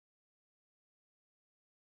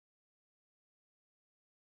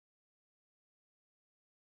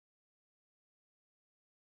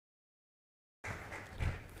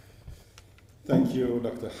Thank you,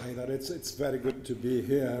 Dr. Haidar. It's very good to be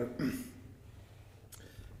here.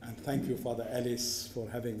 And thank you, Father Ellis, for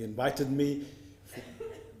having invited me.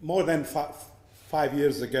 More than 5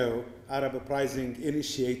 years ago, Arab Uprising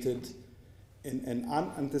initiated in an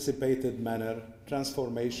unanticipated manner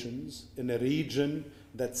transformations in a region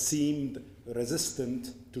that seemed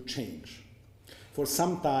resistant to change. For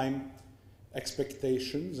some time,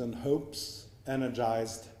 expectations and hopes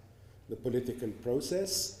energized the political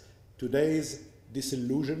process. Today's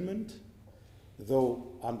disillusionment, though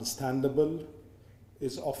understandable,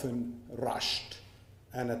 is often rushed,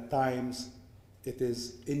 and at times it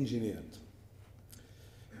is engineered.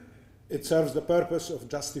 It serves the purpose of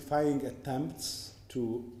justifying attempts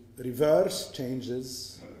to reverse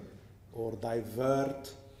changes or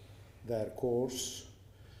divert their course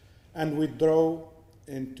and withdraw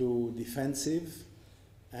into defensive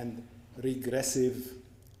and regressive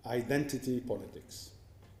identity politics.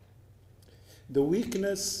 The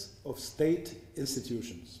weakness of state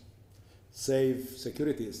institutions, save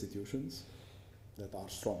security institutions that are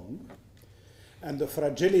strong, and the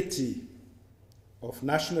fragility of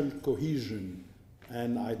national cohesion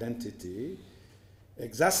and identity,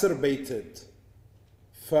 exacerbated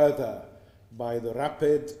further by the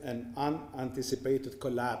rapid and unanticipated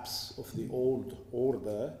collapse of the old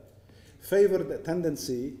order, favored a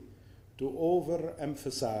tendency to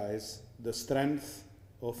overemphasize the strength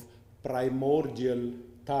of primordial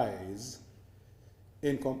ties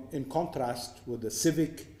in contrast with the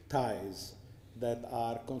civic ties that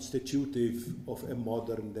are constitutive of a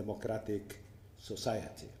modern democratic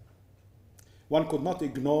society. One could not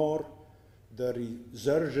ignore the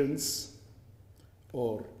resurgence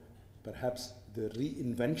or perhaps the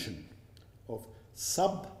reinvention of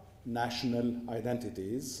sub-national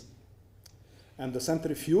identities and the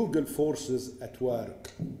centrifugal forces at work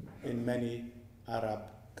in many Arab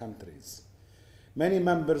countries. Many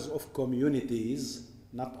members of communities,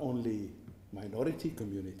 not only minority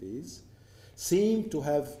communities, seem to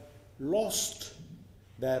have lost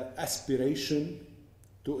their aspiration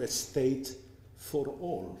to a state for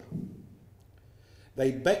all.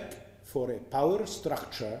 They beg for a power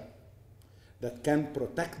structure that can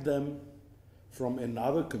protect them from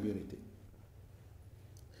another community.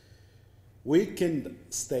 Weakened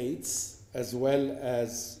states, as well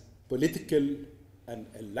as political and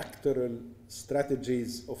electoral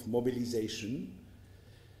strategies of mobilization,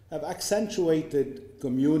 have accentuated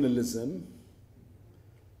communalism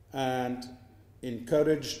and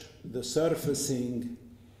encouraged the surfacing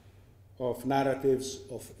of narratives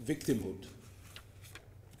of victimhood.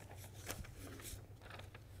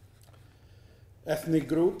 Ethnic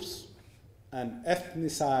groups and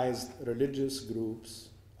ethnicized religious groups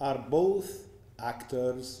are both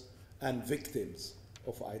actors and victims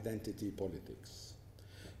of identity politics.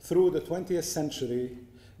 Through the 20th century,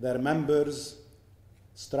 their members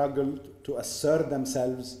struggled to assert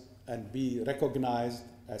themselves and be recognized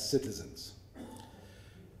as citizens.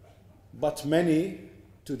 But many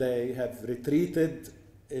today have retreated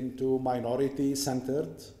into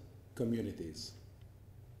minority-centered communities.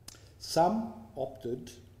 Some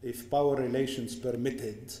opted, if power relations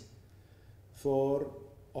permitted, for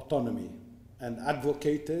autonomy and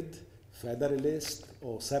advocated federalist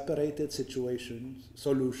or separated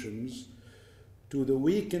solutions to the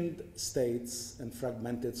weakened states and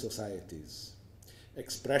fragmented societies.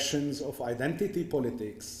 Expressions of identity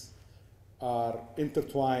politics are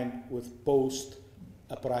intertwined with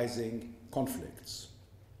post-uprising conflicts.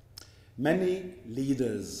 Many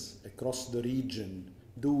leaders across the region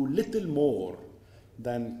do little more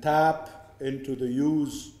than tap into the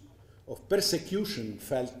use of persecution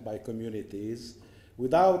felt by communities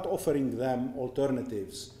without offering them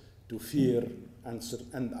alternatives to fear and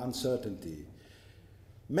uncertainty.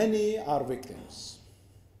 Many are victims,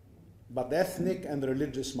 but ethnic and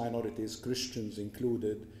religious minorities, Christians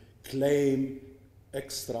included, claim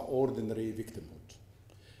extraordinary victimhood.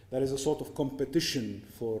 There is a sort of competition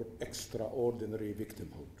for extraordinary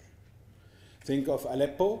victimhood. Think of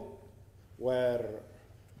Aleppo, where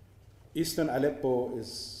eastern Aleppo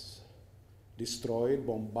is destroyed,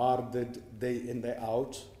 bombarded day in, day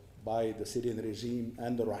out by the Syrian regime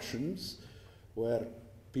and the Russians, where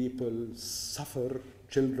people suffer,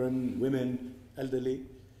 children, women, elderly.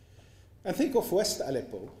 And think of West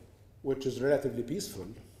Aleppo, which is relatively peaceful.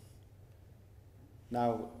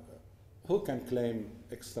 Now, who can claim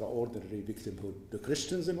extraordinary victimhood? The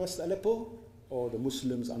Christians in West Aleppo or the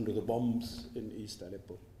Muslims under the bombs in East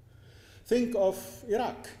Aleppo? Think of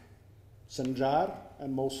Iraq, Sinjar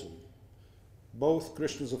and Mosul. Both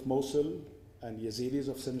Christians of Mosul and Yazidis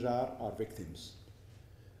of Sinjar are victims.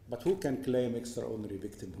 But who can claim extraordinary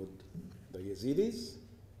victimhood? the Yazidis.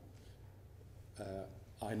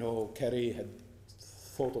 I know Kerry had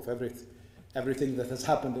thought of everything that has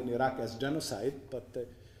happened in Iraq as genocide, but the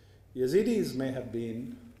Yazidis may have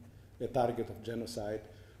been a target of genocide.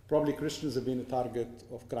 Probably Christians have been a target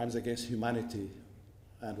of crimes against humanity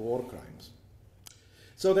and war crimes.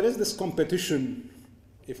 So there is this competition,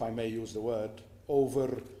 if I may use the word,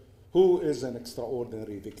 over who is an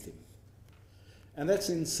extraordinary victim. And that's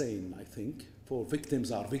insane, I think, for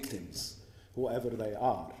victims are victims, whoever they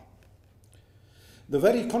are. The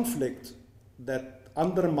very conflict that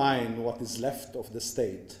undermine what is left of the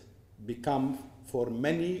state become, for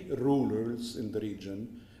many rulers in the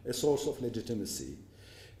region, a source of legitimacy,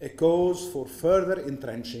 a cause for further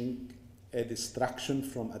entrenching a distraction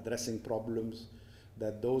from addressing problems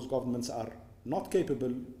that those governments are not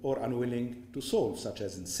capable or unwilling to solve, such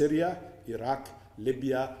as in Syria, Iraq,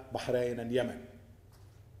 Libya, Bahrain, and Yemen.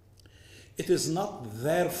 It is not,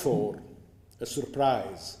 therefore, a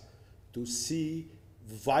surprise to see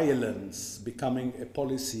violence becoming a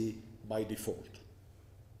policy by default.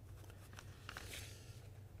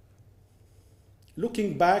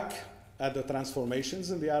 Looking back at the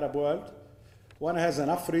transformations in the Arab world, one has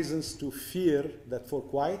enough reasons to fear that for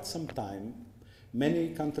quite some time, many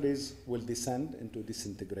countries will descend into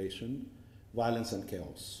disintegration, violence, and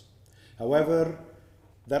chaos. However,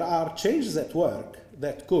 there are changes at work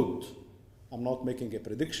that could, I'm not making a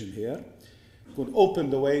prediction here, could open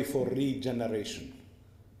the way for regeneration.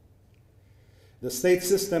 The state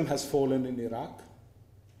system has fallen in Iraq.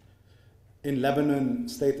 In Lebanon,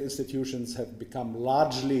 state institutions have become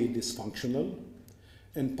largely dysfunctional.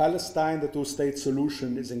 In Palestine, the two-state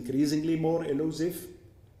solution is increasingly more elusive.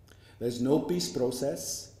 There's no peace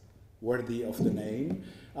process worthy of the name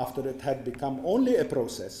after it had become only a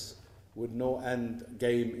process with no end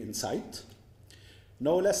game in sight.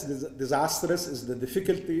 No less disastrous is the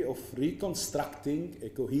difficulty of reconstructing a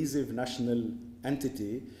cohesive national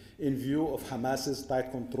entity in view of Hamas's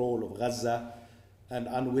tight control of Gaza and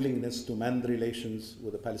unwillingness to mend relations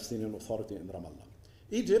with the Palestinian Authority in Ramallah.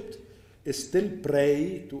 Egypt is still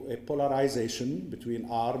prey to a polarization between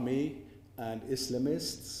army and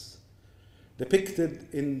Islamists, depicted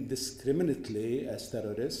indiscriminately as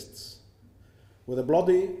terrorists, with a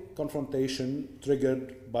bloody confrontation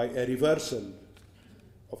triggered by a reversal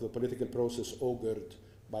of the political process augured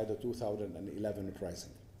by the 2011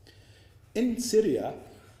 uprising. In Syria,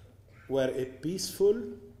 where a peaceful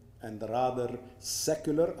and rather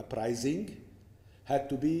secular uprising had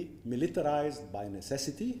to be militarized by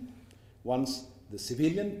necessity once the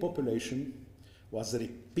civilian population was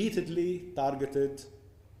repeatedly targeted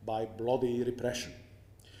by bloody repression.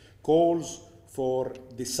 Calls for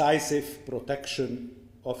decisive protection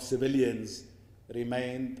of civilians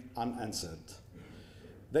remained unanswered.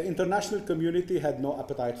 The international community had no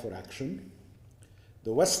appetite for action.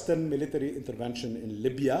 The Western military intervention in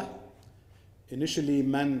Libya, initially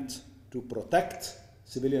meant to protect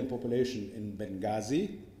civilian population in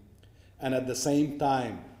Benghazi, and at the same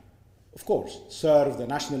time, of course, serve the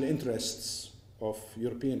national interests of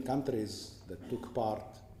European countries that took part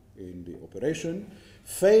in the operation,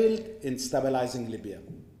 failed in stabilizing Libya.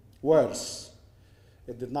 Worse,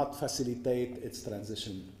 it did not facilitate its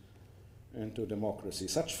transition into democracy.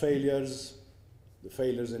 Such failures, the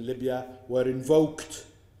failures in Libya, were invoked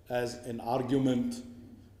as an argument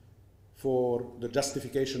for the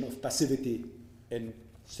justification of passivity in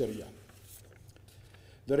Syria.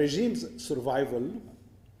 The regime's survival,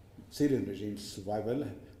 Syrian regime's survival,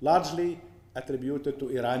 largely attributed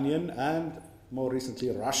to Iranian and more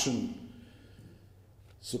recently Russian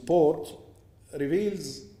support,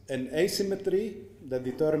 reveals an asymmetry that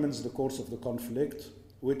determines the course of the conflict,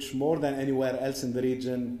 which more than anywhere else in the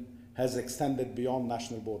region has extended beyond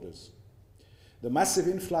national borders. The massive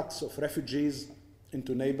influx of refugees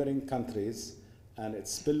into neighboring countries and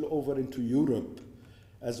its spillover into Europe,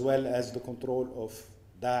 as well as the control of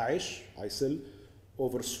Daesh, ISIL,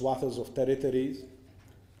 over swaths of territories,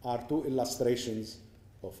 are two illustrations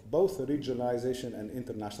of both regionalization and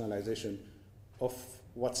internationalization of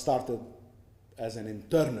what started as an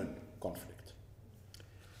internal conflict.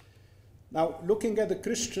 Now, looking at the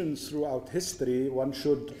Christians throughout history, one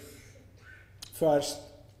should first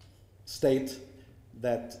state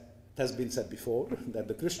that it has been said before, that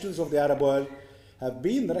the Christians of the Arab world have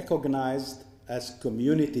been recognized as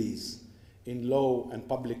communities in law and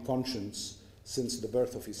public conscience since the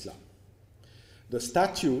birth of Islam. The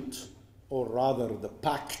statute, or rather the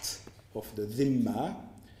pact of the Dhimma,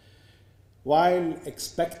 while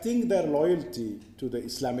expecting their loyalty to the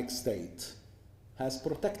Islamic State, has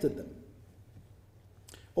protected them.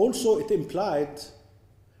 Also, it implied,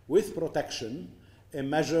 with protection, a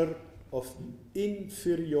measure of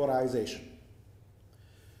inferiorization,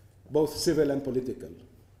 both civil and political.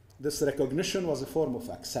 This recognition was a form of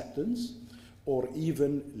acceptance or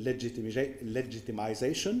even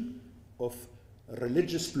legitimization of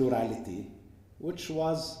religious plurality, which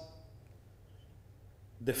was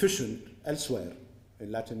deficient elsewhere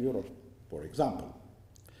in Latin Europe, for example.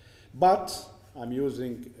 But I'm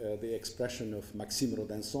using the expression of Maxime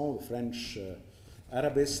Rodinson, the French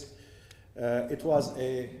Arabist. It was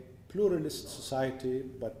a pluralist society,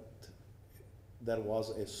 but there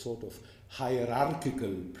was a sort of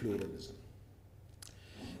hierarchical pluralism.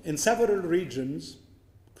 In several regions,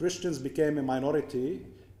 Christians became a minority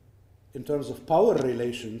in terms of power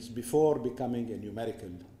relations before becoming a numerical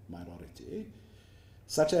minority,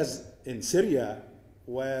 such as in Syria,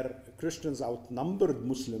 where Christians outnumbered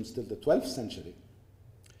Muslims till the 12th century.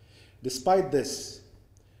 Despite this,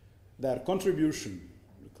 their contribution,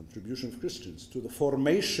 the contribution of Christians to the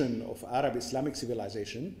formation of Arab Islamic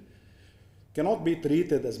civilization, cannot be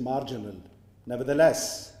treated as marginal.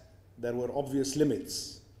 Nevertheless, there were obvious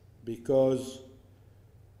limits because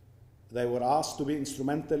they were asked to be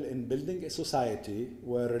instrumental in building a society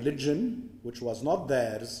where religion, which was not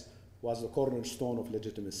theirs, was the cornerstone of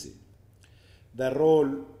legitimacy. Their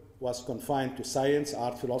role was confined to science,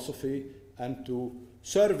 art, philosophy, and to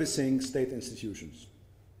servicing state institutions.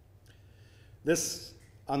 This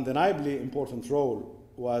undeniably important role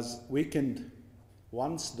was weakened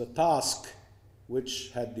once the task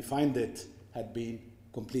which had defined it had been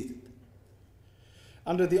completed.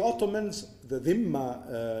 Under the Ottomans, the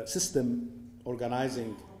Dhimma system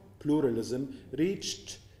organizing pluralism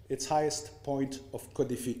reached its highest point of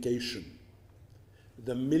codification.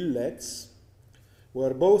 The millets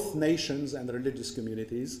were both nations and religious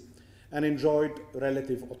communities and enjoyed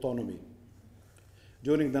relative autonomy.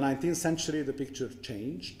 During the 19th century, the picture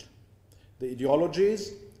changed. The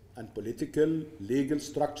ideologies and political, legal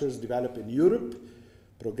structures developed in Europe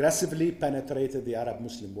progressively penetrated the Arab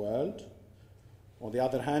Muslim world. On the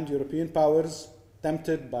other hand, European powers,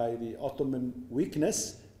 tempted by the Ottoman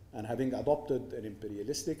weakness and having adopted an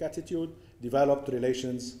imperialistic attitude, developed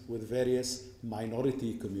relations with various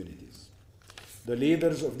minority communities. The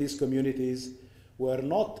leaders of these communities were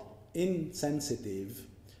not insensitive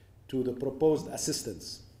to the proposed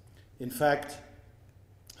assistance. In fact,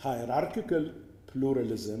 hierarchical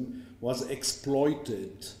pluralism was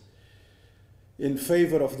exploited in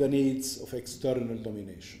favor of the needs of external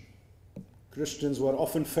domination. Christians were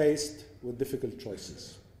often faced with difficult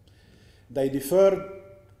choices. They deferred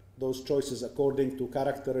those choices according to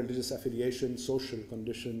character, religious affiliation, social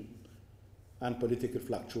condition, and political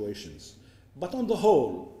fluctuations. But on the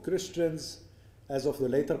whole, Christians, as of the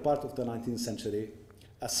later part of the 19th century,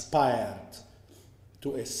 aspired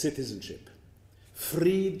to a citizenship,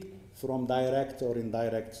 freed from direct or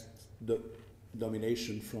indirect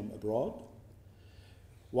domination from abroad,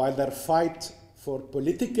 while their fight for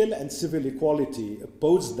political and civil equality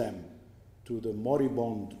opposed them to the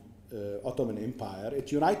moribund Ottoman Empire.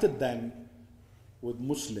 It united them with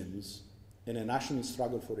Muslims in a national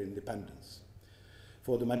struggle for independence.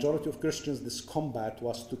 For the majority of Christians, this combat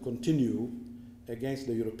was to continue against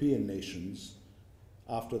the European nations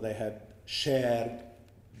after they had shared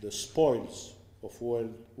the spoils of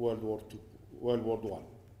World War I.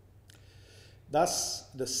 Thus,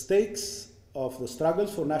 the stakes of the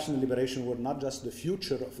struggles for national liberation were not just the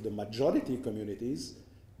future of the majority communities,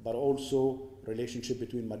 but also relationship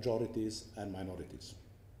between majorities and minorities.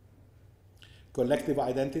 Collective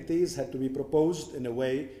identities had to be proposed in a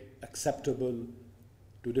way acceptable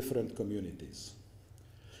to different communities.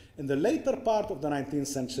 In the later part of the 19th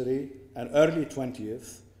century and early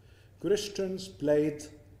 20th, Christians played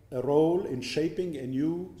a role in shaping a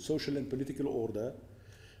new social and political order,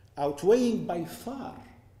 outweighing by far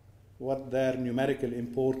what their numerical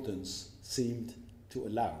importance seemed to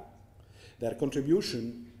allow. Their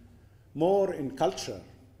contribution, more in culture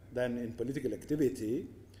than in political activity,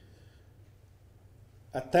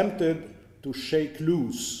 attempted to shake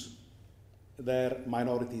loose their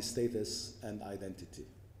minority status and identity.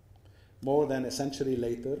 More than a century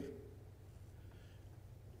later,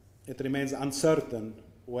 it remains uncertain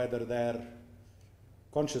whether their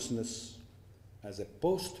consciousness as a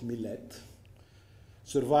post-millet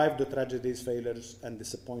survived the tragedies, failures, and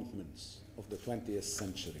disappointments of the 20th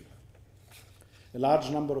century. A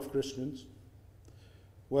large number of Christians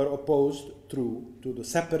were opposed to the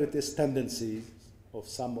separatist tendencies of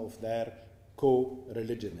some of their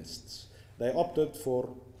co-religionists. They opted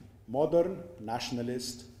for modern,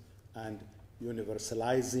 nationalist, and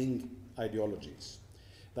universalizing ideologies.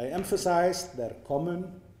 They emphasized their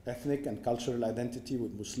common ethnic and cultural identity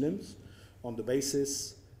with Muslims on the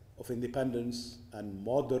basis of independence and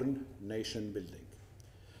modern nation building.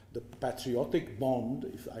 The patriotic bond,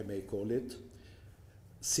 if I may call it,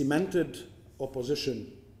 cemented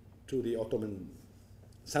opposition to the Ottoman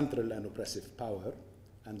central and oppressive power,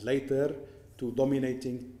 and later to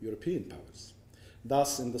dominating European powers.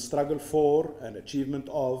 Thus, in the struggle for and achievement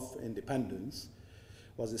of independence,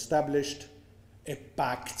 was established a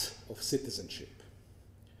pact of citizenship,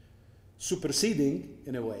 superseding,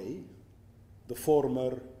 in a way, the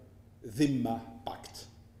former Dhimma Pact.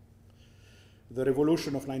 The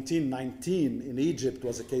revolution of 1919 in Egypt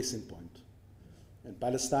was a case in point. In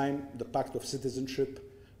Palestine, the Pact of Citizenship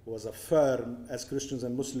was affirmed as Christians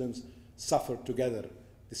and Muslims suffered together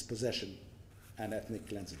dispossession and ethnic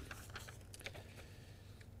cleansing.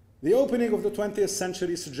 The opening of the 20th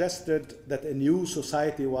century suggested that a new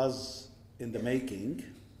society was in the making,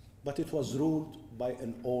 but it was ruled by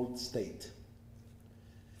an old state.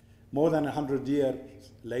 More than 100 years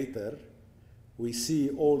later, we see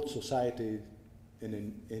old society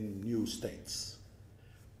in new states.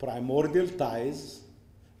 Primordial ties,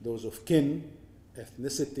 those of kin,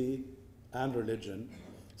 ethnicity, and religion,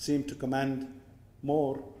 seem to command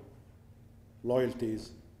more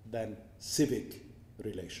loyalties than civic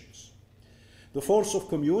relations. The force of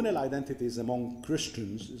communal identities among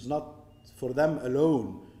Christians is not for them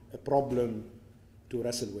alone a problem to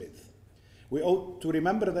wrestle with. We ought to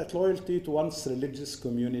remember that loyalty to one's religious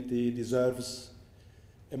community deserves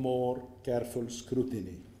a more careful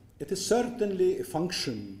scrutiny. It is certainly a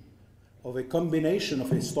function of a combination of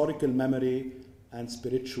historical memory and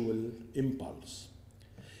spiritual impulse.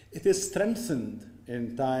 It is strengthened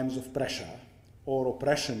in times of pressure or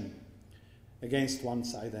oppression against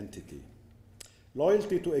one's identity.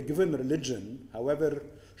 Loyalty to a given religion, however,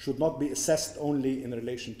 should not be assessed only in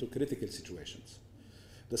relation to critical situations.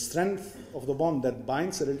 The strength of the bond that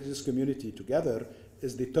binds a religious community together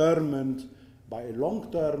is determined by a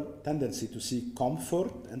long-term tendency to seek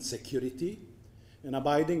comfort and security in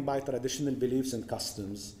abiding by traditional beliefs and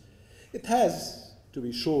customs. It has, to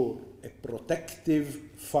be sure, a protective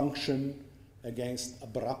function against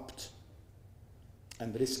abrupt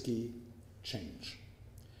and risky change.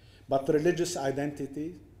 But religious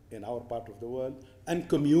identity in our part of the world and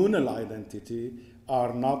communal identity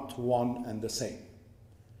are not one and the same.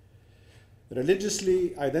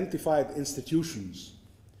 Religiously identified institutions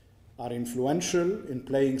are influential in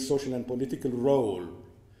playing social and political role,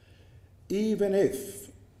 even if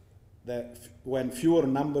when fewer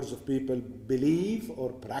numbers of people believe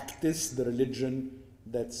or practice the religion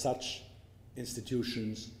that such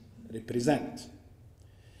institutions represent.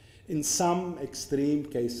 In some extreme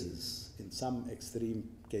cases,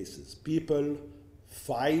 people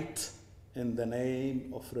fight in the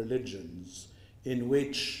name of religions in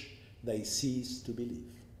which they cease to believe.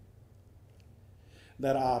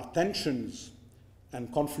 There are tensions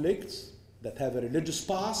and conflicts that have a religious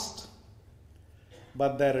past,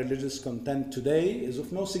 but their religious content today is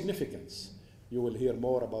of no significance. You will hear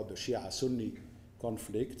more about the Shia-Sunni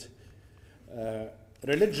conflict.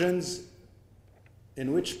 Religions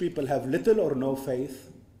in which people have little or no faith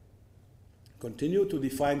continue to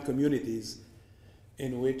define communities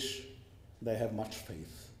in which they have much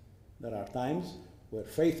faith. There are times where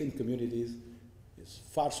faith in communities is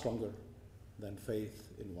far stronger than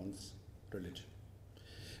faith in one's religion.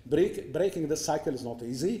 Breaking this cycle is not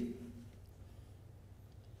easy.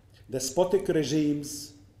 Despotic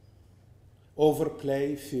regimes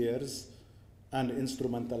overplay fears and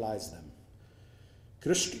instrumentalize them.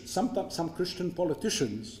 Some Christian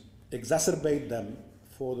politicians exacerbate them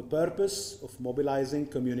for the purpose of mobilizing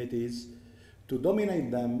communities to dominate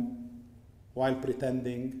them while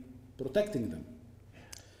protecting them.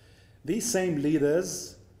 These same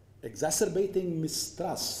leaders, exacerbating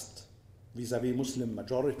mistrust vis-à-vis Muslim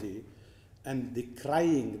majority and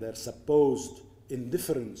decrying their supposed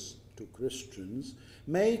indifference to Christians,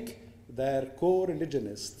 make their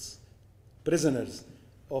co-religionists prisoners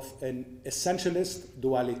of an essentialist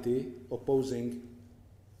duality opposing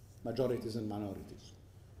majorities and minorities.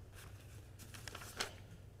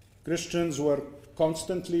 Christians were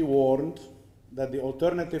constantly warned that the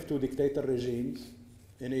alternative to dictator regimes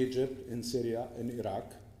in Egypt, in Syria, in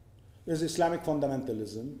Iraq is Islamic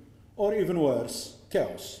fundamentalism, or even worse,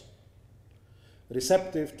 chaos.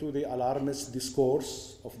 Receptive to the alarmist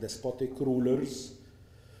discourse of despotic rulers,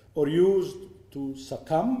 or used to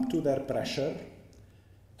succumb to their pressure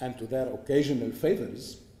and to their occasional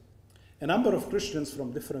favors, a number of Christians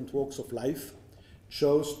from different walks of life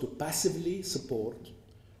chose to passively support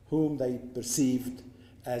whom they perceived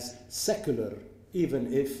as secular,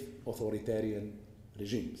 even if authoritarian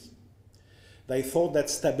regimes. They thought that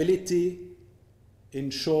stability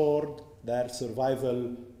ensured their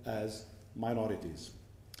survival as minorities,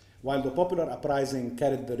 while the popular uprising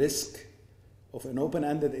carried the risk of an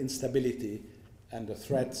open-ended instability and the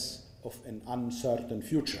threats of an uncertain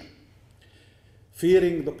future.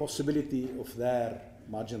 Fearing the possibility of their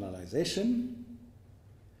marginalization,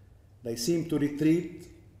 they seem to retreat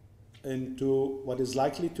into what is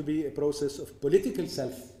likely to be a process of political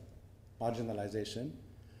self-marginalization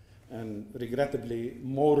and, regrettably,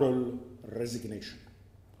 moral resignation.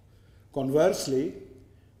 Conversely,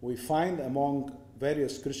 we find among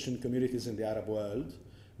various Christian communities in the Arab world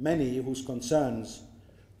many whose concerns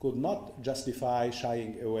could not justify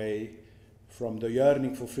shying away from the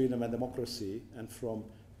yearning for freedom and democracy and from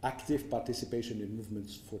active participation in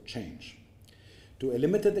movements for change. To a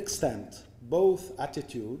limited extent, both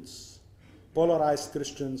attitudes polarized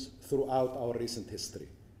Christians throughout our recent history.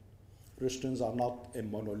 Christians are not a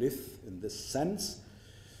monolith in this sense.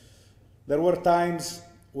 There were times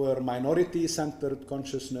where minority-centered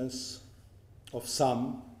consciousness of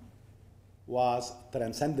some was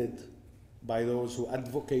transcended by those who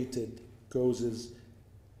advocated causes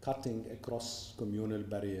cutting across communal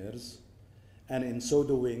barriers, and in so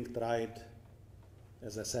doing tried,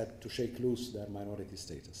 as I said, to shake loose their minority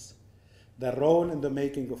status. Their role in the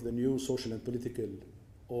making of the new social and political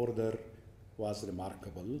order was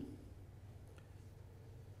remarkable.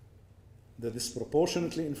 The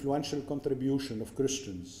disproportionately influential contribution of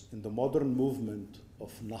Christians in the modern movement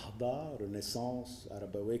of Nahda, Renaissance,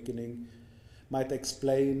 Arab Awakening, might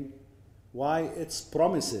explain why its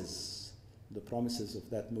promises, the promises of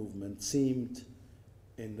that movement, seemed,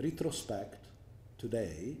 in retrospect,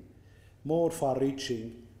 today, more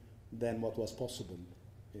far-reaching than what was possible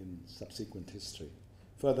in subsequent history.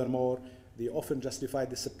 Furthermore, the often justified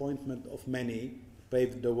disappointment of many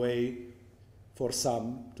paved the way for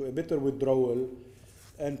some to a bitter withdrawal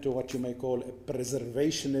and to what you may call a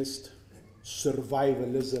preservationist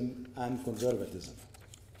survivalism and conservatism.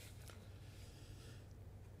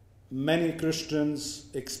 Many Christians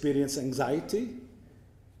experience anxiety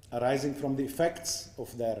arising from the effects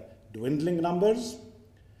of their dwindling numbers,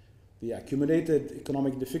 the accumulated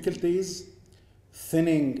economic difficulties,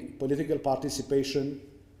 thinning political participation,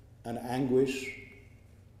 and anguish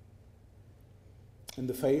in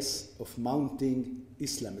the face of mounting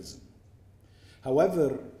Islamism.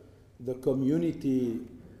 However, the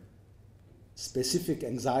community-specific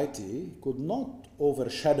anxiety could not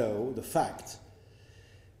overshadow the fact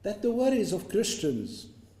that the worries of Christians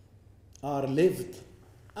are lived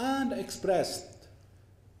and expressed,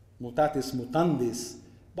 mutatis mutandis,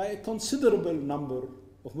 by a considerable number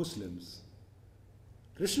of Muslims.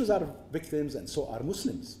 Christians are victims, and so are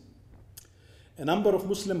Muslims. A number of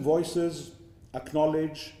Muslim voices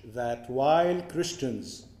acknowledge that while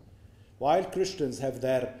Christians have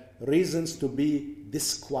their reasons to be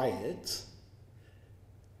disquiet,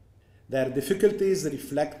 their difficulties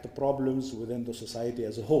reflect the problems within the society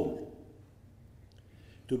as a whole.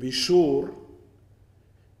 To be sure,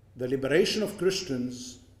 the liberation of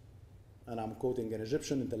Christians, and I'm quoting an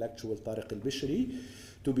Egyptian intellectual, Tarek al-Bishri,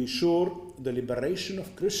 to be sure, the liberation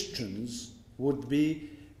of Christians would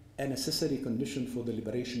be a necessary condition for the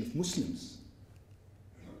liberation of Muslims.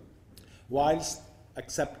 Whilst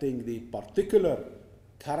accepting the particular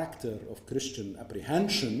character of Christian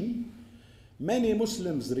apprehension, many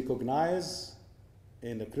Muslims recognize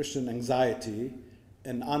in the Christian anxiety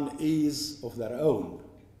an unease of their own.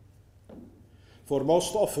 For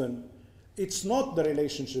most often, it's not the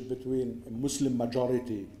relationship between a Muslim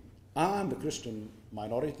majority and the Christian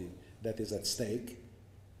minority that is at stake,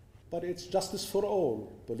 but it's justice for all,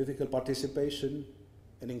 political participation,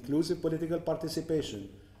 and inclusive political participation,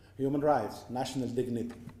 human rights, national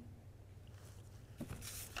dignity.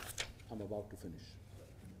 I'm about to finish.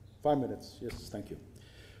 5 minutes, yes, thank you.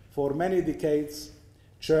 For many decades,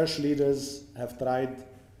 church leaders have tried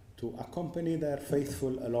to accompany their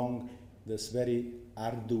faithful along this very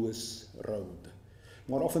arduous road.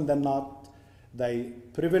 More often than not, they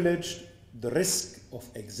privileged the risk of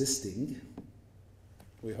existing,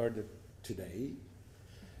 we heard it today,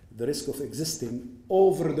 the risk of existing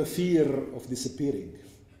over the fear of disappearing.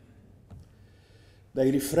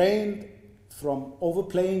 They refrained from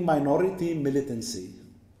overplaying minority militancy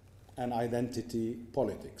and identity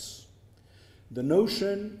politics. The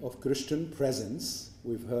notion of Christian presence,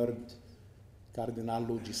 we've heard Cardinal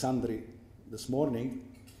Luigi Sandri this morning,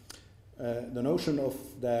 the notion of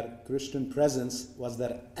their Christian presence was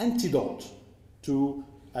their antidote to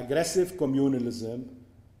aggressive communalism,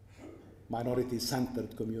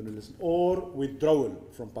 minority-centered communalism, or withdrawal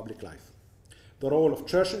from public life. The role of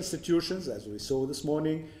church institutions, as we saw this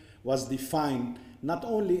morning, was defined not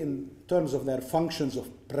only in terms of their functions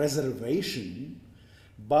of preservation,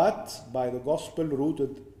 but by the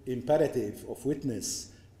gospel-rooted imperative of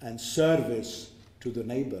witness and service to the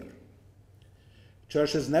neighbor.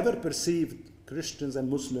 Churches never perceived Christians and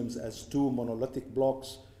Muslims as two monolithic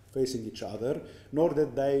blocks facing each other, nor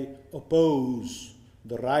did they oppose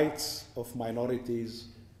the rights of minorities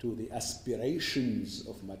to the aspirations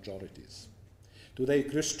of majorities. Today,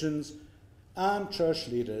 Christians and church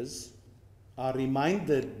leaders are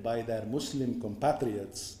reminded by their Muslim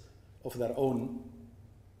compatriots of their own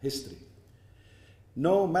history.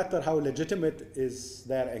 No matter how legitimate is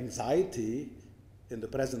their anxiety in the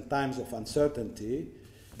present times of uncertainty,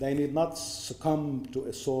 they need not succumb to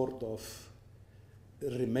a sort of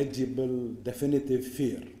irremediable, definitive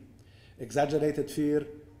fear. Exaggerated fear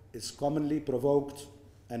is commonly provoked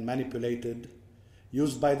and manipulated,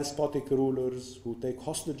 used by despotic rulers who take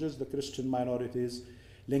hostages the Christian minorities,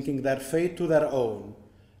 linking their fate to their own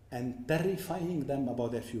and terrifying them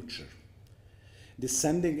about their future.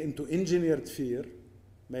 Descending into engineered fear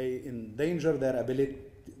may endanger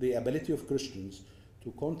the ability of Christians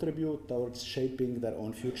to contribute towards shaping their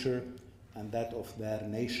own future and that of their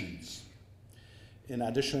nations. In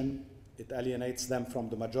addition, it alienates them from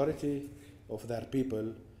the majority of their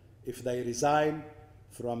people if they resign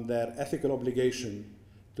from their ethical obligation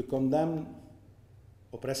to condemn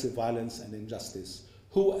oppressive violence and injustice,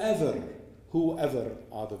 whoever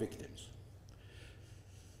are the victims.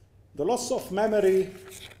 The loss of memory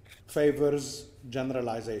favors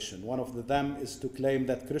generalization. One of them is to claim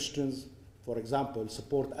that Christians, for example,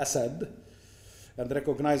 support Assad and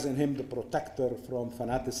recognize in him the protector from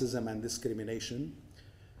fanaticism and discrimination,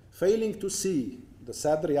 failing to see the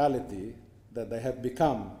sad reality that they have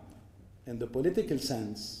become, in the political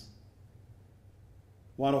sense,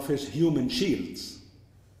 one of his human shields.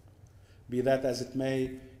 Be that as it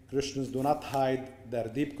may, Christians do not hide their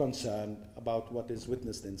deep concern about what is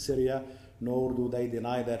witnessed in Syria, nor do they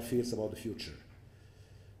deny their fears about the future.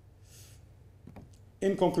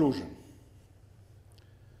 In conclusion,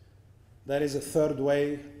 there is a third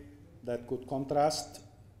way that could contrast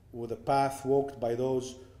with the path walked by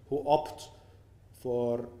those who opt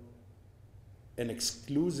for an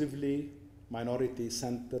exclusively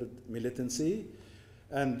minority-centered militancy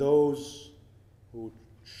and those who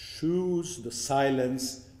choose the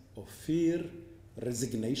silence of fear,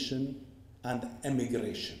 resignation, and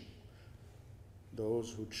emigration.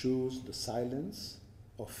 Those who choose the silence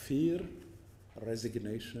of fear,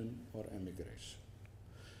 resignation, or emigration.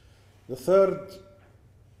 The third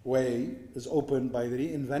way is opened by the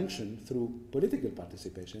reinvention through political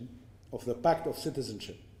participation of the pact of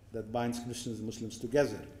citizenship that binds Christians and Muslims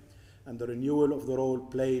together, and the renewal of the role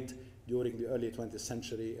played during the early 20th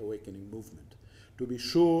century awakening movement. To be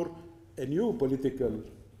sure, a new political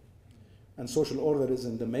and social order is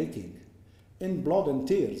in the making, in blood and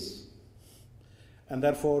tears, and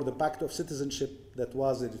therefore the pact of citizenship that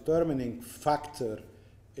was a determining factor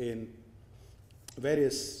in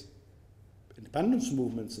various independence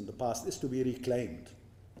movements in the past is to be reclaimed.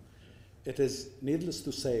 It is needless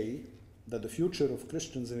to say that the future of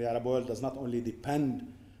Christians in the Arab world does not only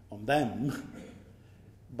depend on them,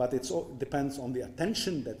 but it depends on the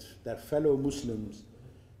attention that their fellow Muslims,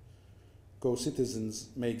 co-citizens,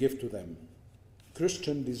 may give to them.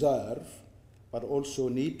 Christians deserve, but also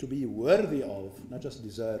need to be worthy of, not just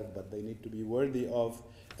deserve, but they need to be worthy of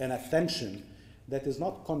an attention that is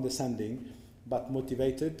not condescending, but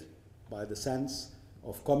motivated by the sense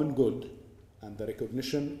of common good and the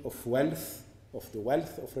recognition of the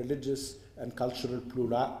wealth of religious and cultural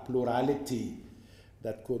plurality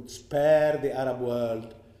that could spare the Arab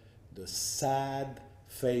world the sad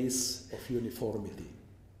face of uniformity.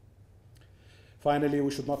 Finally, we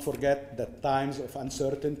should not forget that times of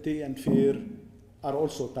uncertainty and fear are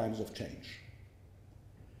also times of change.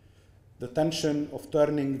 The tension of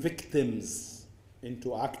turning victims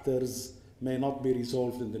into actors may not be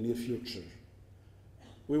resolved in the near future.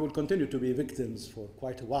 We will continue to be victims for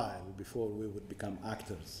quite a while before we would become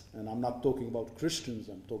actors. And I'm not talking about Christians,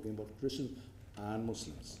 I'm talking about Christians and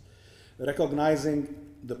Muslims. Recognizing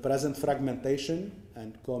the present fragmentation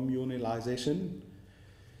and communalization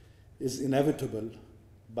is inevitable,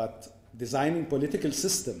 but designing political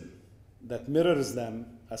system that mirrors them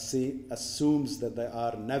assumes that they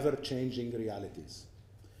are never-changing realities.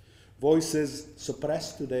 Voices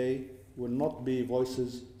suppressed today will not be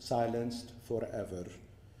voices silenced forever.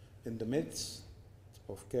 In the midst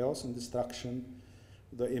of chaos and destruction,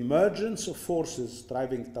 the emergence of forces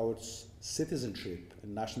striving towards citizenship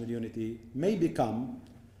and national unity may become,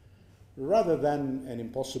 rather than an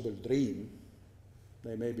impossible dream,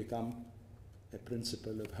 they may become a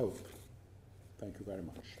principle of hope. Thank you very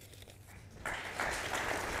much.